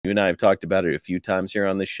You and I have talked about it a few times here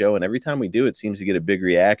on this show, and every time we do, it seems to get a big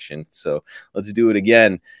reaction. So let's do it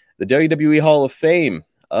again. The WWE Hall of Fame.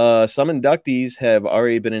 Some inductees have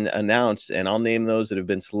already been announced, and I'll name those that have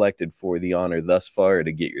been selected for the honor thus far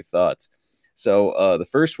to get your thoughts. So the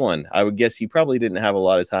first one, I would guess you probably didn't have a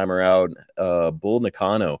lot of time around, Bull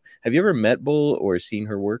Nakano. Have you ever met Bull or seen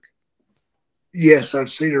her work? Yes, I've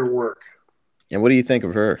seen her work. And what do you think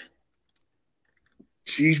of her?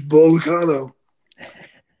 She's Bull Nakano.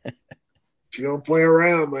 She don't play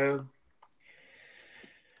around, man.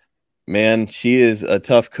 Man, she is a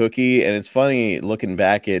tough cookie, and it's funny looking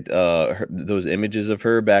back at those images of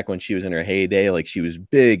her back when she was in her heyday. Like, she was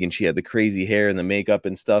big and she had the crazy hair and the makeup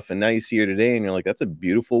and stuff, and now you see her today and you're like, that's a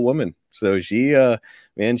beautiful woman. So she,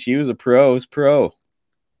 man, she was a pro.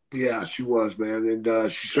 Yeah, she was, man,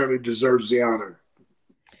 and she certainly deserves the honor.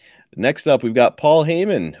 Next up, we've got Paul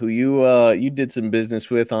Heyman, who you did some business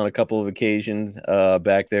with on a couple of occasions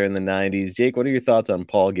back there in the 90s. Jake, what are your thoughts on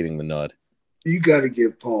Paul getting the nod? You got to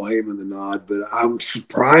give Paul Heyman the nod, but I'm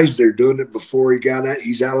surprised they're doing it before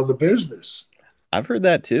he's out of the business. I've heard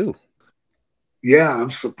that too. Yeah,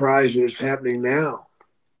 I'm surprised that it's happening now.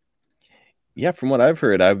 Yeah, from what I've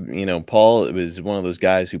heard, Paul was one of those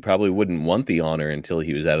guys who probably wouldn't want the honor until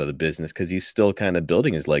he was out of the business because he's still kind of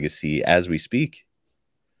building his legacy as we speak.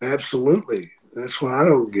 Absolutely. That's what I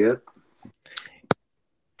don't get.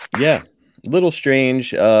 Yeah, a little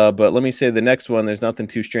strange, but let me say the next one, there's nothing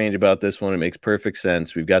too strange about this one. It makes perfect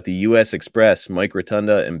sense. We've got the U.S. Express, Mike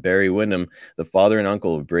Rotunda and Barry Windham, the father and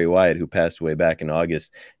uncle of Bray Wyatt, who passed away back in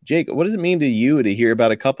August. Jake, what does it mean to you to hear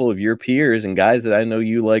about a couple of your peers and guys that I know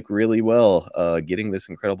you like really well getting this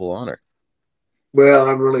incredible honor? Well,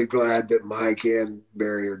 I'm really glad that Mike and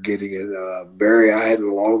Barry are getting it. Barry, I had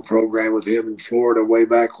a long program with him in Florida way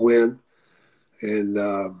back when,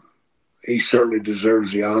 and he certainly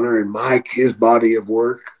deserves the honor. And Mike, his body of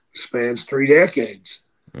work spans 3 decades.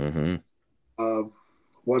 Mm-hmm.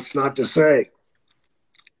 What's not to say?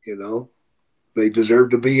 You know, they deserve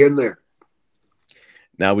to be in there.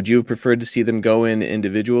 Now, would you have preferred to see them go in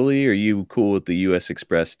individually, or are you cool with the U.S.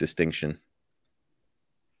 Express distinction?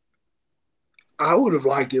 I would have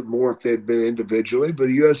liked it more if they'd been individually, but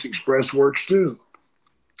the U.S. Express works too.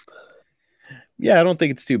 Yeah, I don't think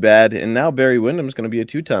it's too bad. And now Barry Windham's going to be a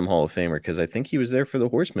 2-time Hall of Famer because I think he was there for the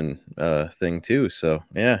Horseman thing too. So,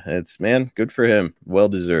 yeah, man, good for him. Well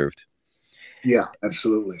deserved. Yeah,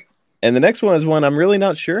 absolutely. And the next one is one I'm really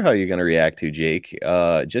not sure how you're going to react to, Jake.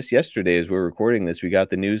 Just yesterday, as we're recording this, we got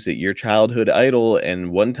the news that your childhood idol and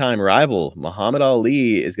one-time rival, Muhammad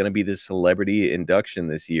Ali, is going to be the celebrity induction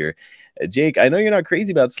this year. Jake, I know you're not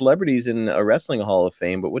crazy about celebrities in a wrestling Hall of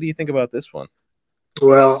Fame, but what do you think about this one?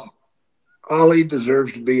 Well, Ali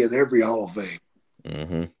deserves to be in every Hall of Fame.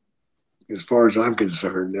 Mm-hmm. As far as I'm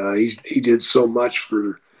concerned, he did so much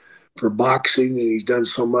for boxing, and he's done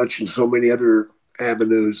so much in so many other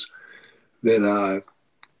avenues that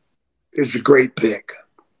it's a great pick.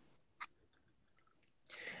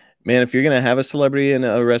 Man, if you're going to have a celebrity in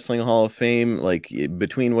a wrestling Hall of Fame, like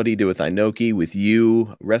between what he did with Inoki, with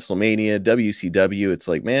you, WrestleMania, WCW, it's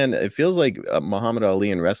like, man, it feels like Muhammad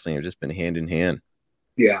Ali and wrestling have just been hand in hand.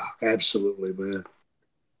 Yeah, absolutely, man.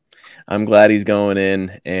 I'm glad he's going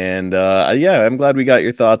in. And yeah, I'm glad we got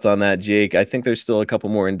your thoughts on that, Jake. I think there's still a couple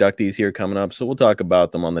more inductees here coming up, so we'll talk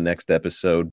about them on the next episode.